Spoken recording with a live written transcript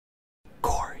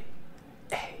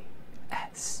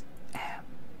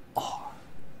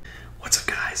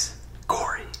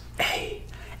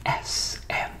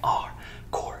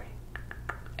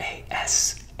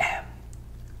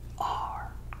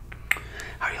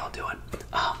y'all doing?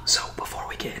 So before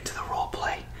we get into the role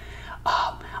play,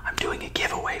 I'm doing a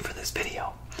giveaway for this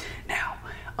video. Now,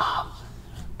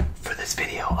 for this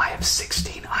video, I have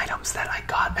 16 items that I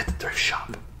got at the thrift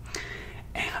shop.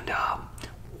 And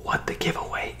what the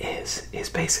giveaway is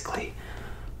basically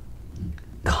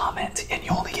comment, and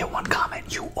you only get one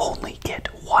comment. You only get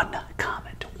one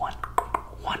comment. One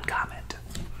comment.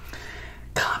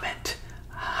 Comment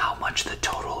how much the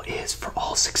total is for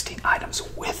all 16 items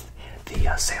with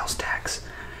the sales tax,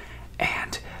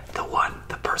 and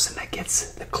the person that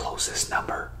gets the closest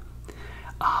number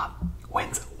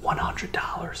wins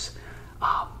 $100,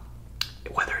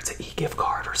 whether it's an e-gift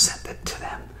card or sent it to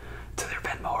them to their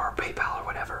Venmo or PayPal or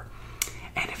whatever.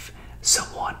 And if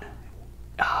someone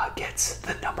gets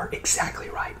the number exactly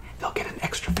right, they'll get an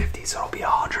extra 50, so it'll be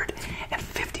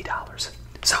 $150.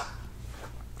 So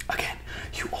again,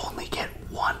 you only get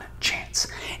one chance.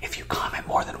 If you comment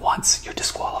more than once, you're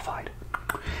disqualified.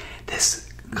 This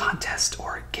contest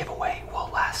or giveaway will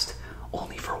last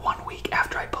only for 1 week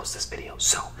after I post this video.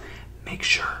 So make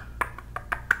sure,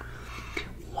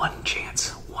 one chance,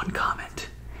 one comment.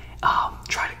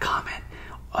 Try to comment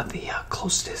on the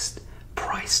closest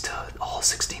price to all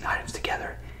 16 items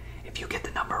together. If you get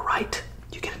the number right,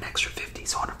 you get an extra 50,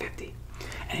 so 150.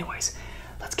 Anyways,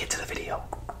 let's get to the video.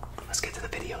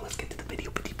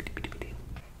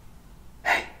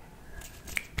 Hey,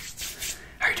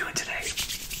 how are you doing today?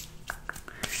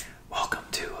 Welcome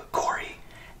to Corey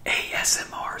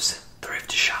ASMR's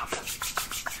thrift shop.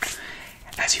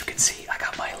 As you can see, I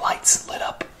got my lights lit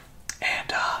up,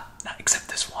 and not except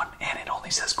this one, and it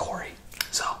only says Corey.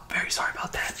 So, very sorry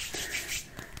about that.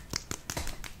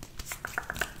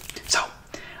 So,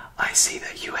 I see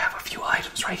that you have a few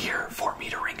items right here for me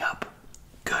to ring up.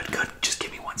 Good. Just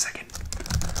give me 1 second.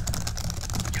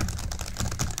 Yep.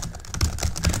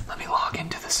 Let me log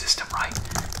into the system, right?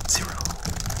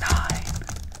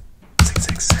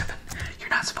 09667. You're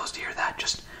not supposed to hear that.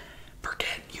 Just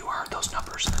forget you heard those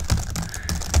numbers.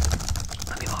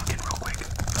 Let me log in real quick.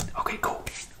 Okay, cool.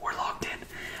 We're logged in.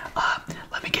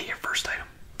 Let me get your first item.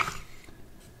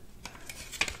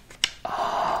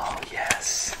 Oh,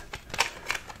 yes.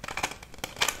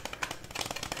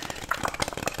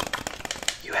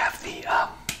 You have the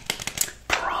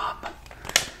prom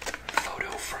photo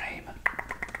frame.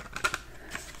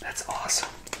 That's awesome.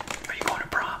 Are you going to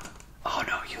prom? Oh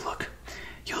no, you look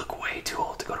way too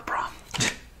old to go to prom.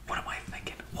 What am I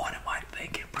thinking,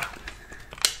 bro?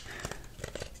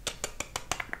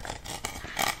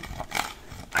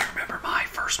 I remember my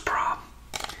first prom.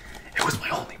 It was my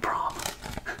only prom.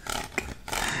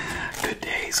 Good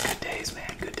days,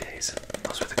 man, good days.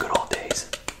 Those were the good old days.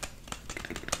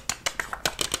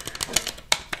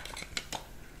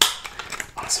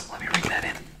 Awesome, let me ring that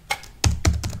in.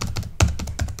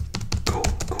 Cool.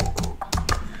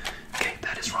 Okay,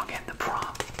 that is rung in. The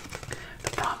prom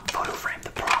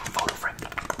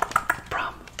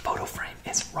photo frame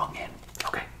is rung in.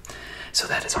 Okay, so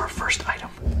that is our first item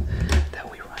that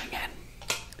we rang in.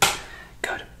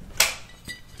 Good.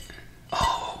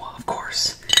 Oh, of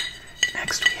course.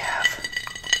 Next we have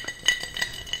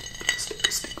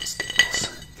stickles.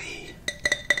 The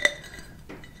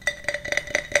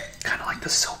kind of like the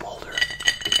soap holder.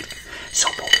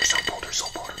 Soap holder.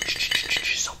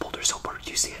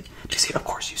 Do you see it? Of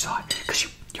course you saw it, because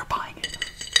you're buying it.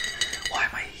 Why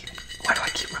do I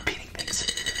keep repeating things?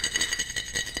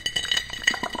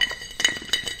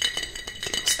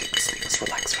 Tingles,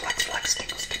 relax. Relax.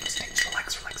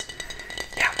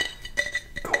 Yeah.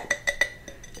 Cool.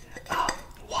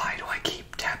 Why do I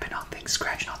keep tapping on things,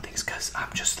 scratching on things? Because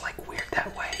I'm just like weird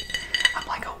that way. I'm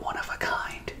like a one of a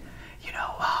kind,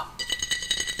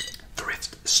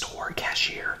 thrift store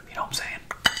cashier, you know what I'm saying?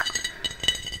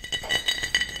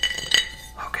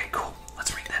 Okay, cool. Let's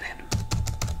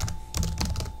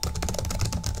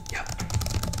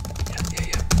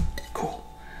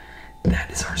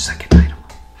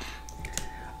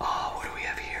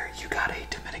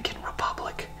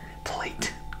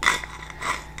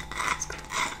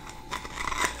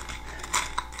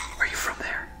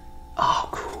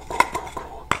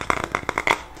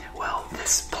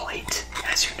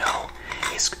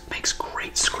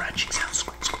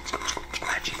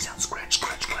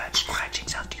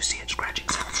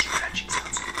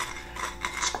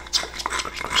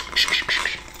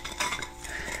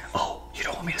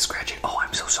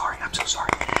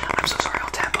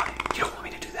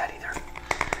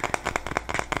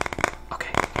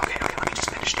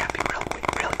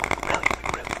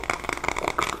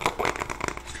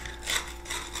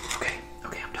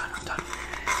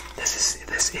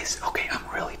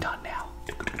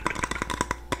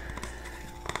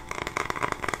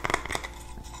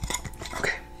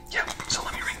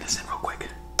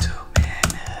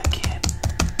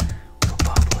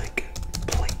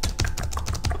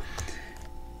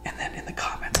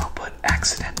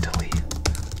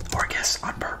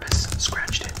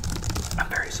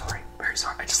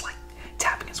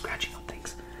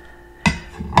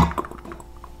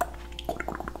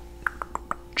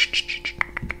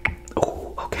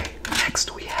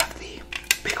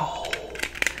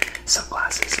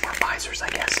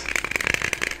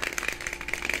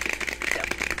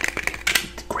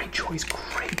Great choice,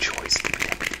 great choice.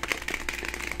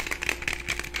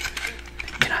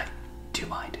 Do you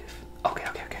mind if... Okay.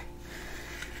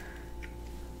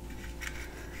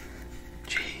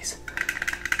 Jeez.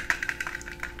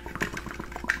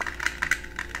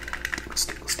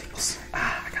 Tingles.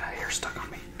 I got a hair stuck on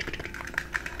me.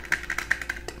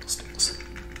 Tingles.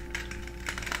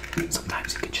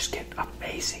 Sometimes you can just get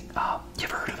amazing. You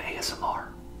ever heard of ASMR?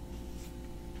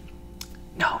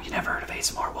 No, you never heard of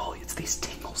ASMR? Well, it's these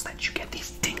tingles that you get.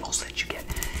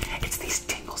 It's these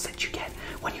tingles that you get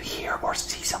when you hear or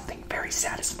see something very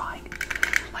satisfying.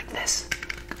 Like this.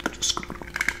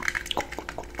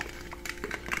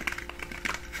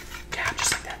 Yeah,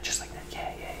 just like that.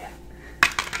 Yeah.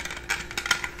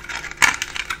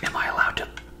 Am I allowed to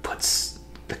put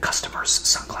the customer's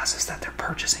sunglasses that they're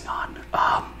purchasing on?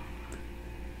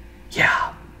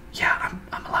 Yeah,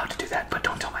 I'm allowed to do that, but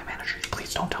don't tell my manager.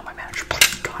 Please don't tell my manager.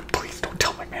 Please, God, please don't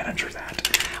tell my manager that.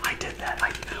 I did that.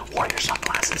 I wore your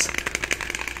sunglasses.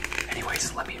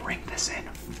 Anyways, let me ring this in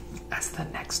as the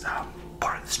next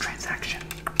part of this transaction.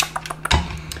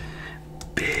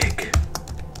 Big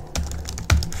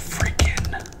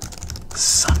freaking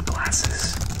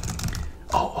sunglasses.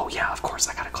 Oh yeah, of course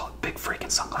I gotta call it big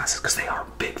freaking sunglasses because they are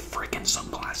big freaking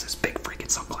sunglasses. Big freaking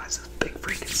sunglasses. Big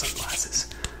freaking sunglasses.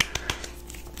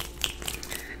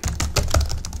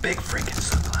 Big freaking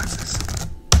sunglasses.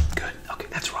 Good. Okay,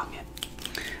 that's wrong yet.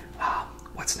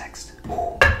 What's next?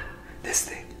 Ooh, this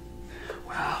thing.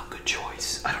 Wow, good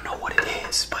choice. I don't know what it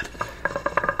is, but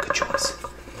good choice.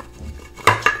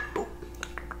 Boop.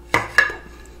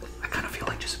 I kind of feel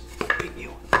like just booping you.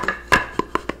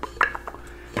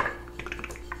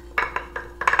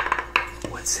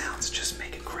 What sounds just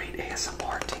make a great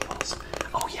ASMR tingles?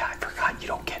 Oh yeah, I forgot you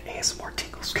don't get ASMR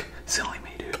tingles. Silly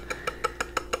me, dude.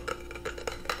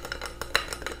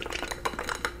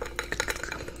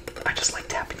 I just like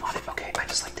tapping on it, okay? I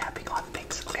just like tapping on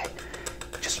things, okay?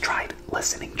 Just try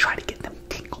listening, try to get them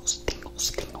tingles.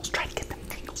 Try to get them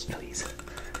tingles, please.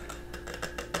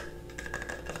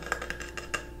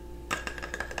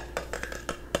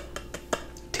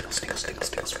 Tingles.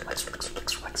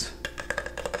 Relax.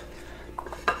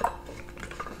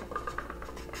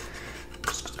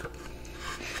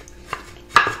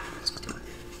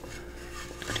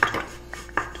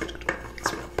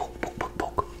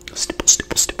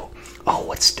 Stipple. Oh,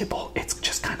 what's stipple? It's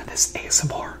just kind of this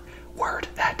ASMR word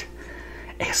that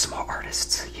ASMR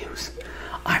artists use.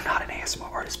 I'm not an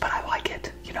ASMR artist, but I like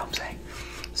it. You know what I'm saying?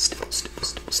 Stipple.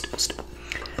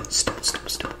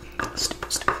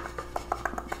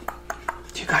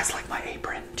 Do you guys like my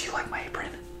apron? Do you like my apron?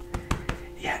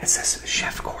 Yeah, it says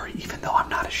Chef Corey, even though I'm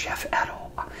not a chef at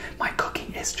all. My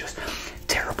cooking is just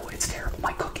terrible. It's terrible.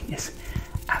 My cooking is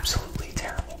absolutely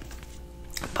terrible.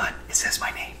 But it says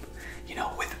my name, you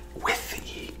know, with the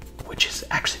E, which is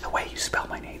actually the way you spell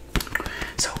my name.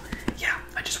 So, yeah,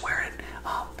 I just wear it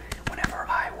whenever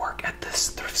I work at this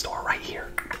thrift store right here.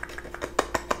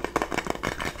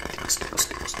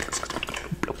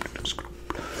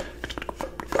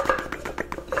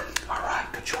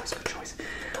 Alright, good choice.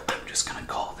 I'm just gonna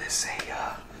call this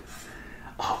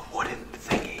a wooden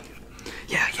thingy.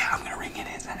 Yeah, I'm gonna ring it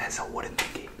in as a wooden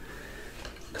thingy.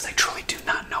 Because I truly do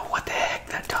not know what the heck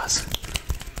that does.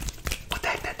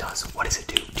 What does it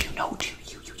do? Do you know? Do you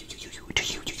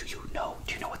know?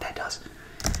 Do you know what that does?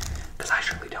 Because I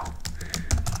surely don't.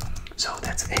 So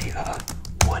that's a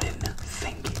wooden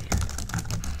thingy.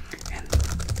 And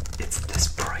it's this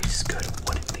price. Good.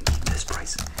 Wooden thingy. This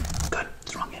price. Good.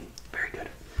 It's wrong in. Very good.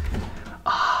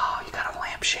 Ah, you got a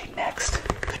lampshade next.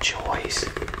 Good choice.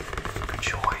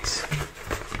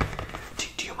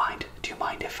 Do you mind? Do you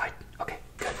mind if I... Okay,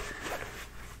 good.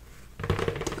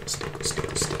 Stickles.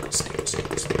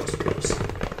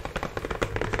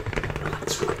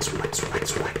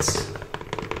 Relax.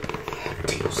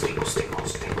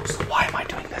 Tingles. Why am I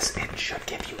doing this? It should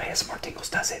give you ASMR tingles,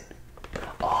 does it?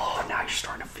 Oh, now you're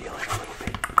starting to feel it a little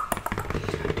bit.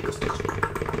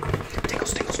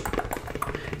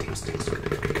 Tingles.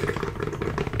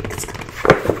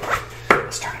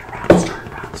 Let's turn it around.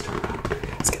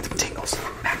 Let's get the tingles.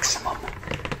 Maximum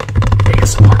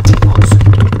ASMR tingles.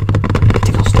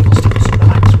 Tingles.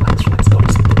 Relax. Go to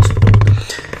sleep.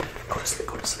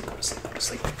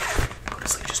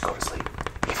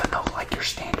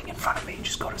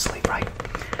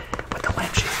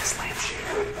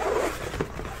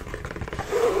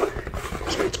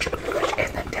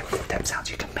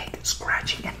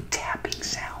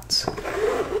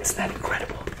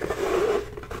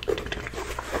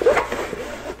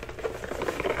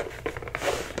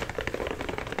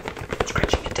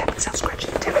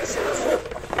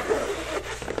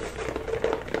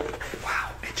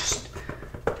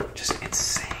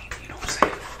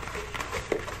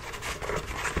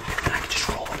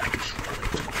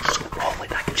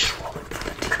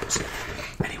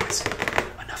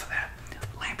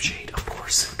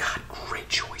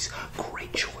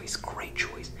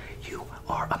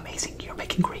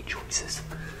 making great choices.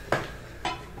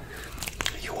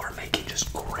 You are making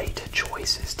just great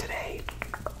choices today.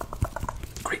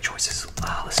 Great choices.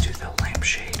 Let's do the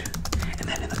lampshade. And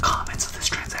then in the comments of this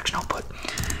transaction, I'll put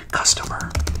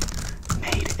customer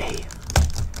made a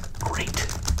great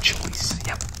choice.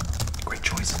 Yep, great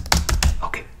choice.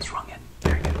 Okay, it's rung in.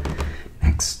 Very good.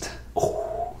 Next.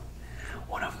 Oh,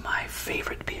 one of my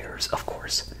favorite beers, of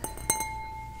course.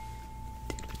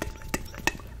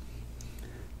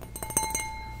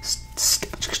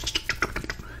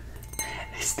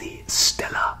 It's the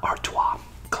Stella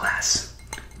Glass.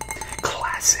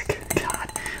 Classic.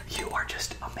 God, you are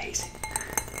just amazing.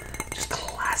 Just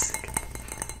classic.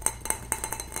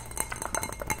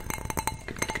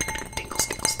 Tingles,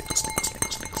 tingles, tingles, tingles,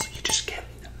 tingles, tingles. You just get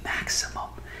maximum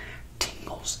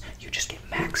tingles. You just get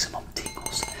maximum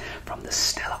tingles from the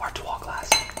Stella Artois glass.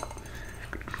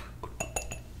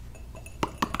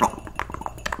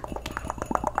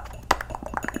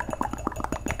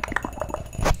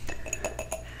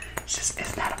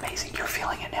 Isn't that amazing? You're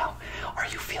feeling it now. Are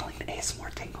you feeling the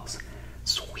ASMR tingles?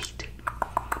 Sweet.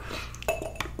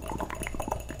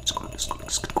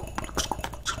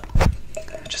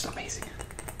 Just amazing.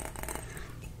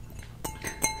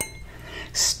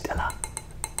 Stella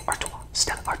Artois.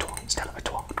 Stella Artois. Stella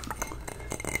Artois.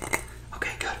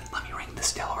 Okay, good. Let me ring the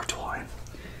Stella Artois in.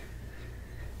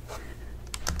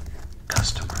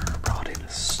 Customer brought in a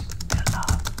Stella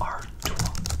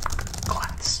Artois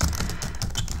glass.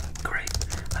 Great.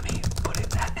 Let me put in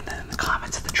that, and then in the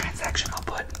comments of the transaction, I'll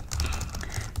put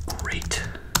great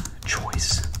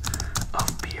choice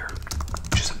of beer,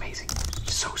 which is amazing.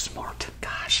 So smart.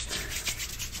 Gosh.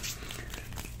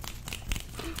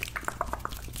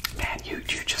 Man,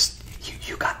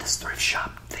 you got this thrift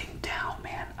shop thing down,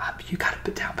 man. You got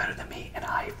it down better than me, and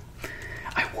I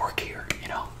work here, you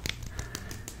know.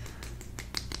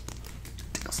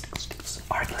 Tickles, tickles, tickles.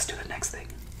 All right, let's do the next thing.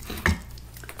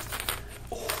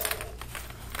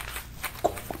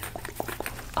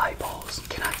 Eyeballs.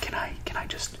 Can I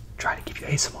just try to give you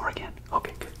ASMR again?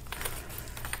 Okay, good.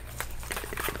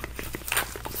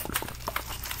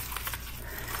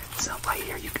 So right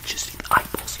here, you can just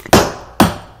eyeballs.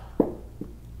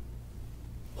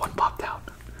 One popped out.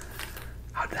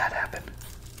 How did that happen?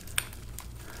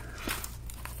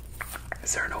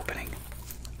 Is there an opening?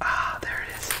 Ah, there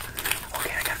it is.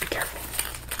 Okay, I gotta be careful.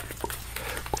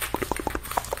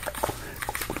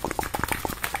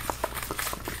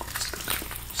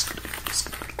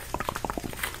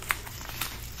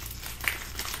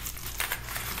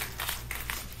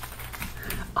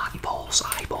 Eyeballs,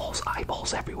 eyeballs,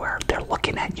 eyeballs everywhere. They're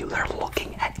looking at you. They're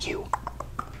looking at you.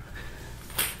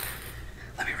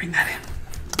 Let me ring that in.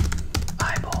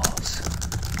 Eyeballs.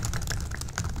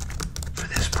 For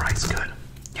this price, good.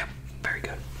 Yep, very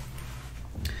good.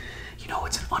 You know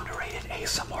what's an underrated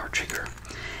ASMR trigger?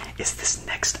 Is this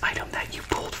next item that you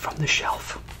pulled from the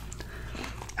shelf.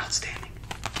 Outstanding.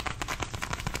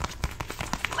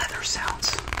 Leather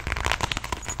sounds.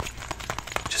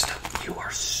 You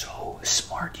are so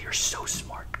smart. You're so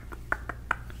smart.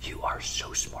 You are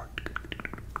so smart.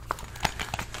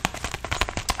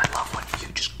 I love when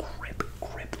you just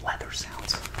grip leather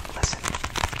sounds. Listen.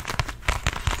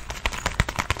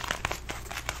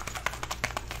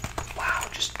 Wow,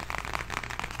 just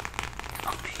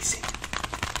amazing.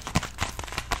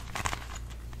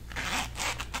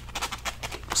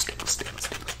 Stickles.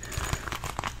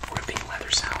 Gripping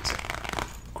leather sounds.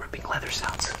 Gripping leather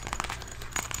sounds.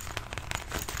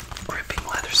 Gripping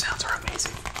leather sounds are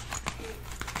amazing.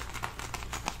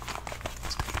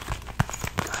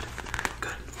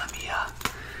 Good. Let me,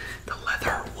 the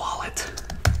leather wallet.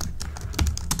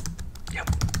 Yep.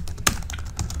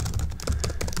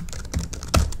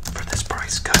 For this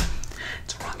price, good.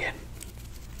 It's rung in.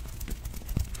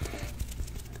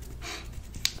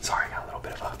 Sorry, I got a little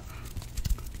bit of a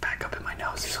backup in my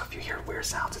nose, so if you hear weird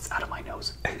sounds, it's out of my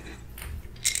nose.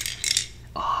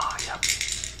 Ah, yep.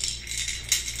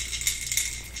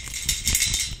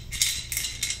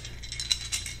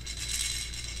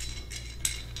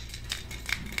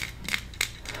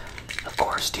 Of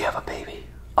course, do you have a baby?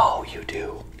 Oh, you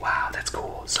do. Wow, that's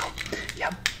cool. So,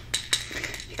 yep.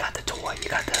 You got the toy. You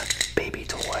got the baby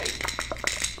toy.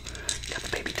 You got the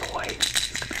baby toy.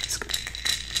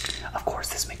 Of course,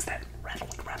 this makes that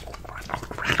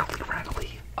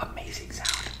rattly, amazing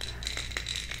sound.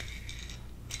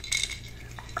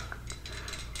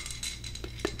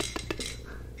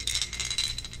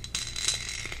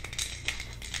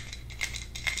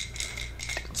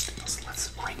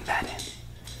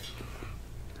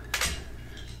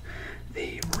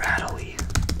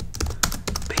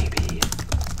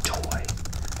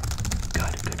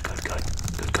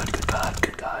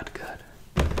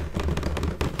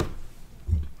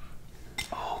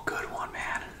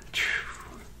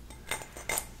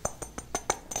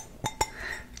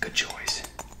 Good choice.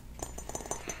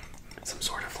 Some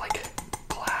sort of like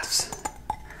glass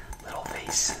little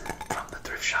vase from the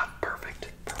thrift shop. Perfect.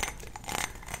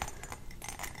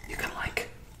 You can like,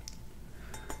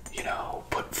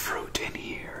 put fruit in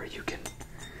here. You can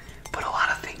put a lot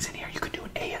of things in here. You can do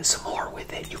an ASMR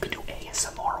with it.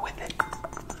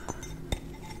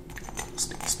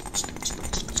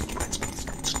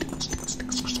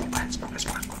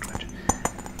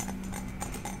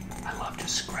 I love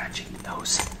just scratching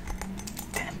those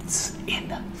dents in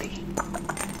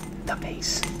the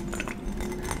vase.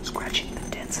 Scratching the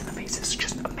dents in the vase is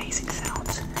just amazing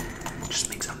sounds. Just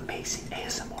makes amazing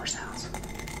ASMR sounds.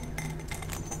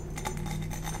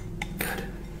 Good.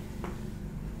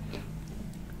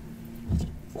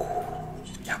 Ooh,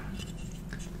 yep.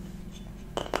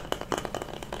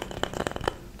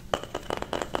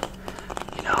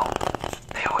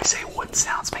 They always say wood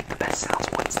sounds make the best sounds.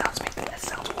 Wood sounds make the best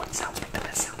sounds. Wood sounds make the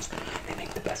best sounds. They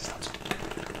make the best sounds.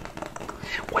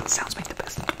 Wood sounds make the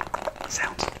best sounds.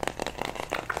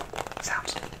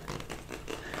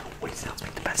 Wood sounds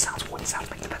make the best sounds. Wood sounds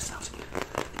make the best sounds.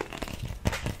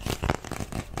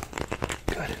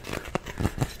 Good.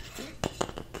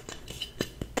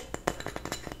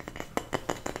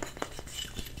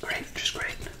 Great, just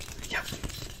great. Yep.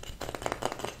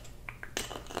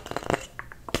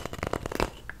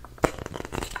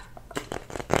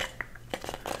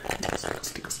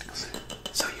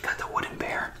 So you got the wooden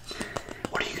bear.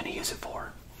 What are you going to use it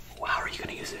for? How are you going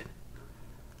to use it?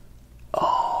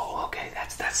 Oh, okay.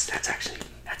 That's actually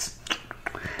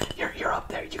you're up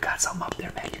there. You got something up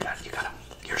there, man. You got him.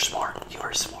 You're smart. You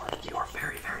are smart. You are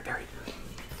very, very, very,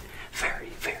 very,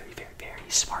 very, very, very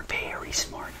smart. Very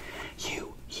smart.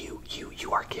 You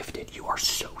are gifted. You are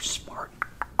so smart.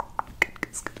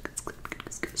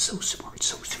 So smart.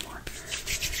 So smart.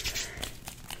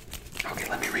 Okay,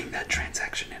 let me ring that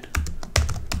transaction in.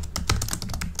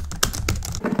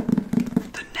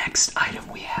 The next item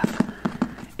we have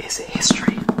is a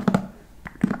history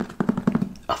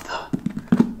of the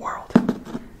world.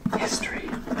 History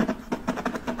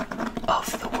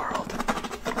of the world.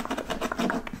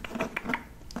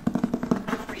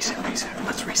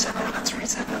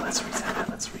 Reset.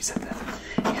 Let's reset that.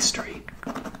 History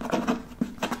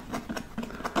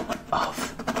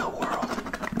of the world.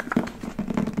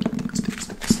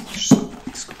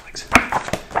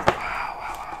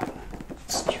 Wow.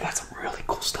 You got some really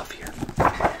cool stuff here.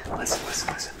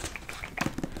 Listen.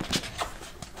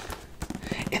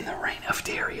 In the reign of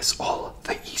Darius, all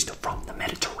the east from the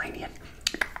Mediterranean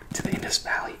to the Indus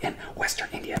Valley and western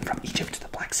India, and from Egypt to the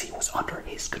Black Sea was under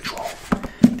his control.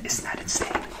 Isn't that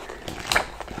insane?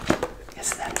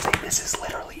 This is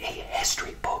literally a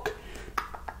history book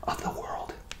of the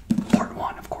world. Part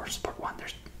 1, of course. Part 1.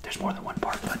 There's more than one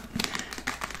part, but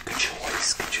good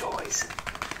choice.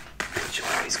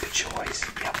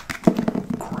 Yep.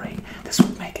 Great. This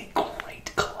would make a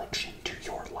great collection to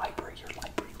your library.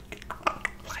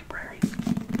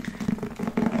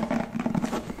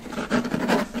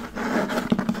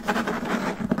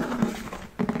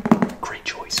 Great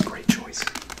choice.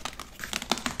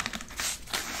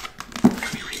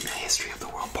 Let me read the history of the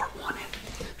world, part 1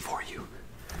 for you.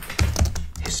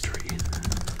 History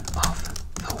of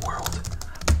the world,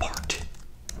 part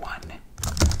 1.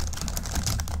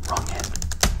 Wrong end.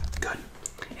 Good.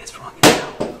 It's wrong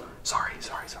end now. Sorry.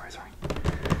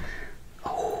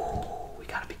 Oh, we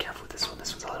gotta be careful with this one.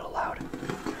 This one's a little loud.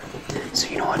 So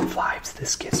you know what vibes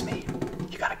this gives me?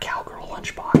 You got a Cowgirl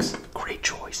Lunchbox. Great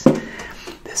choice.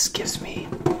 This gives me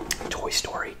Toy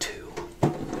Story 2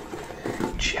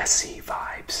 Jessie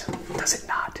vibes. Does it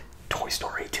not? Toy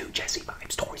Story 2 Jessie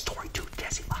vibes. Toy Story 2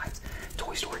 Jessie vibes.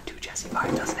 Toy Story 2 Jessie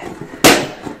vibes, doesn't it?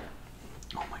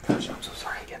 Oh my gosh, I'm so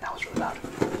sorry again. That was really loud.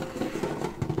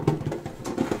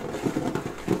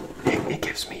 It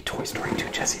gives me Toy Story 2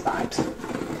 Jessie vibes.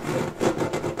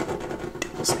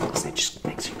 It just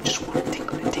makes you just want to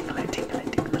tingle it.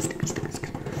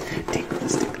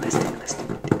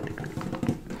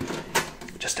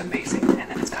 Just amazing. And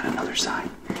then it's got another sign.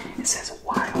 It says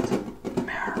Wild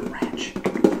Mare Ranch.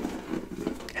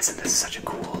 Isn't this such a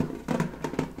cool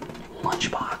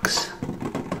lunchbox?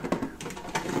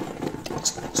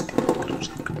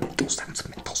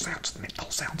 Metal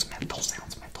sounds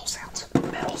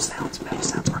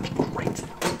are great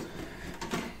sounds.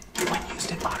 When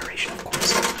used in moderation, of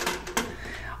course.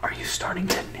 Are you starting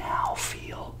to now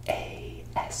feel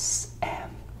ASMR?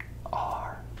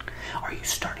 Are you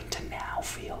starting to now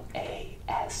feel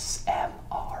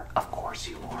ASMR? Of course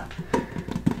you are.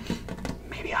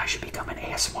 Maybe I should become an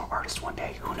ASMR artist one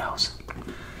day. Who knows?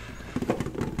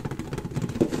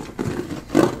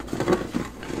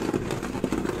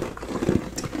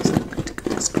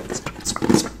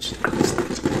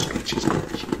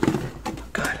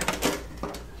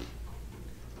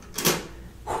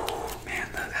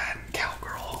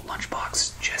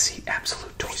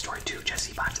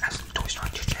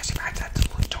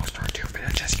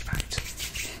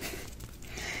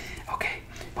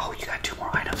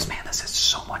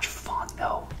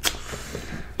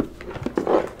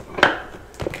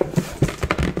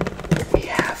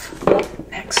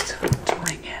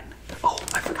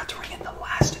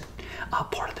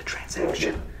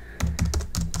 transaction.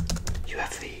 You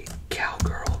have the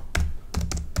Cowgirl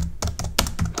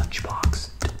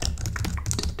Lunchbox.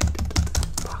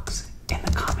 In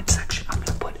the comment section, I'm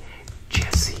gonna put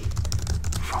Jessie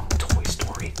from Toy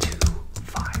Story 2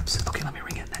 vibes. Okay, let me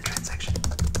ring in that transaction.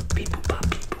 Beep boop bop,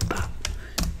 beep boop bop.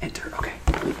 Enter. Okay.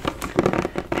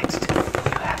 Next, you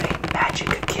have a magic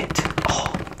kit.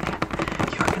 Oh, man.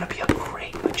 You're gonna be a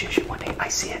great magician one day. I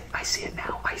see it. I see it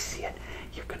now. I see it.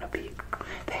 You're gonna be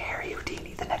the Harry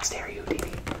Houdini, the next Harry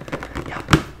Houdini. Yep.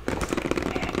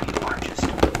 And you are just,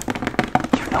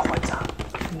 you know what's up.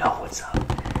 You know what's up.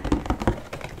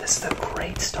 This is a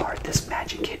great start. This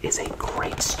magic kit is a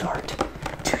great start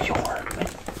to your,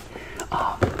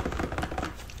 I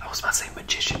was about to say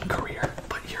magician career,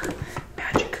 but your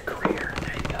magic career.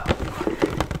 There you go.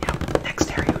 Yep. Next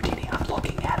Harry Houdini. I'm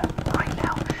looking at him right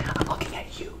now. I'm looking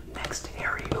at you. Next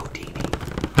Harry Houdini.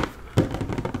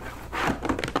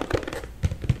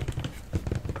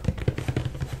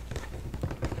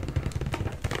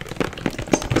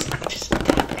 Just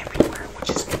tap everywhere, which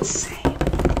is insane.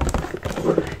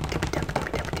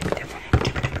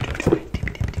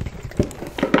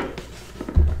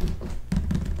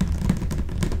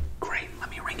 Great, let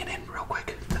me ring it in real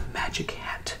quick. The magic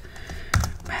hat.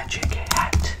 Magic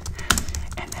hat.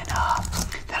 And then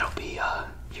that'll be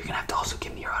you're gonna have to also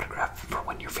give me your autograph for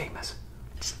when you're famous.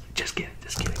 Just kidding,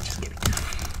 just kidding, just kidding.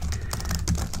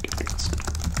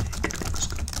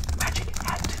 Magic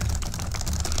hat.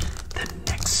 The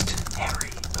next Harry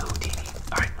Houdini.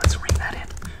 Alright, let's ring that in.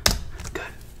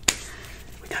 Good.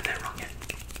 We got that rung in.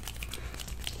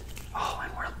 Oh,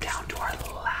 and we're down to our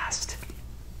last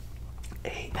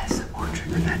ASMR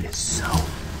trigger. That is so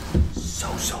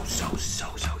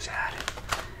sad.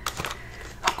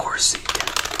 Of course,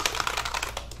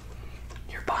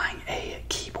 you're buying a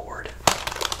keyboard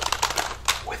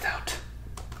without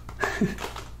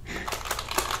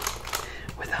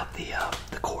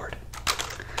the cord.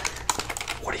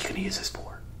 What are you going to use this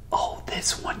for? Oh,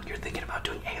 this one you're thinking about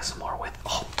doing ASMR with.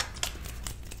 Oh,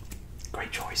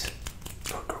 great choice.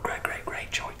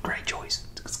 Great choice. Great choice.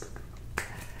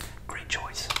 Great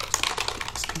choice.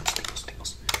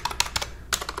 Tingles.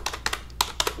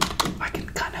 I can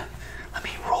kind of, let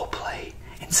me role play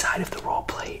inside of the role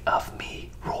play of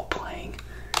me role playing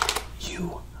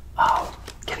you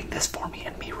getting this for me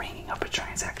and me ringing up a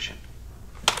transaction.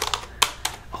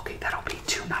 Okay, that'll be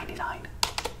 $2.99.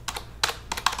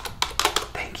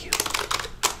 Thank you.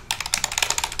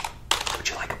 Would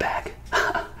you like a bag?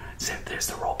 So there's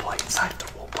the role play inside of the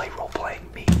role playing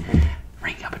me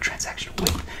ringing up a transaction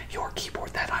with your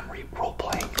keyboard that I'm role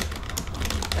playing.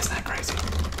 Isn't that crazy?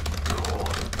 Cool.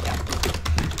 Yep.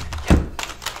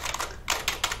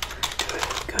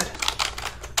 Good.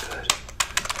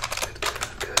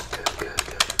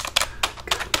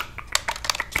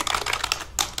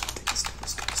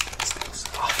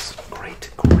 Oh,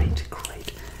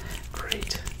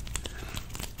 great.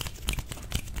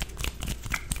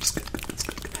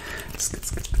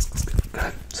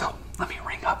 Good. So let me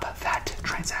ring up that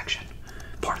transaction.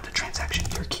 Part of the transaction,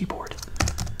 your keyboard.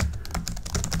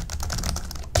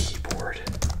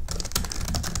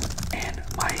 And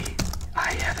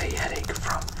I have a headache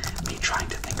from me trying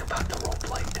to think about the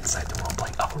roleplay inside the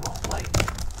roleplay of a roleplay.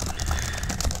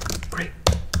 Great.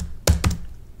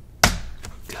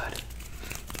 Good.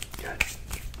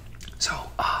 So,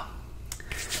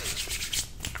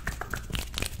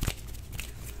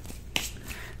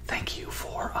 thank you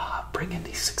for bringing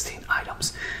these 16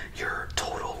 items. Your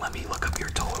total, let me look up your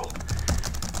total.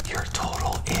 Your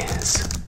total is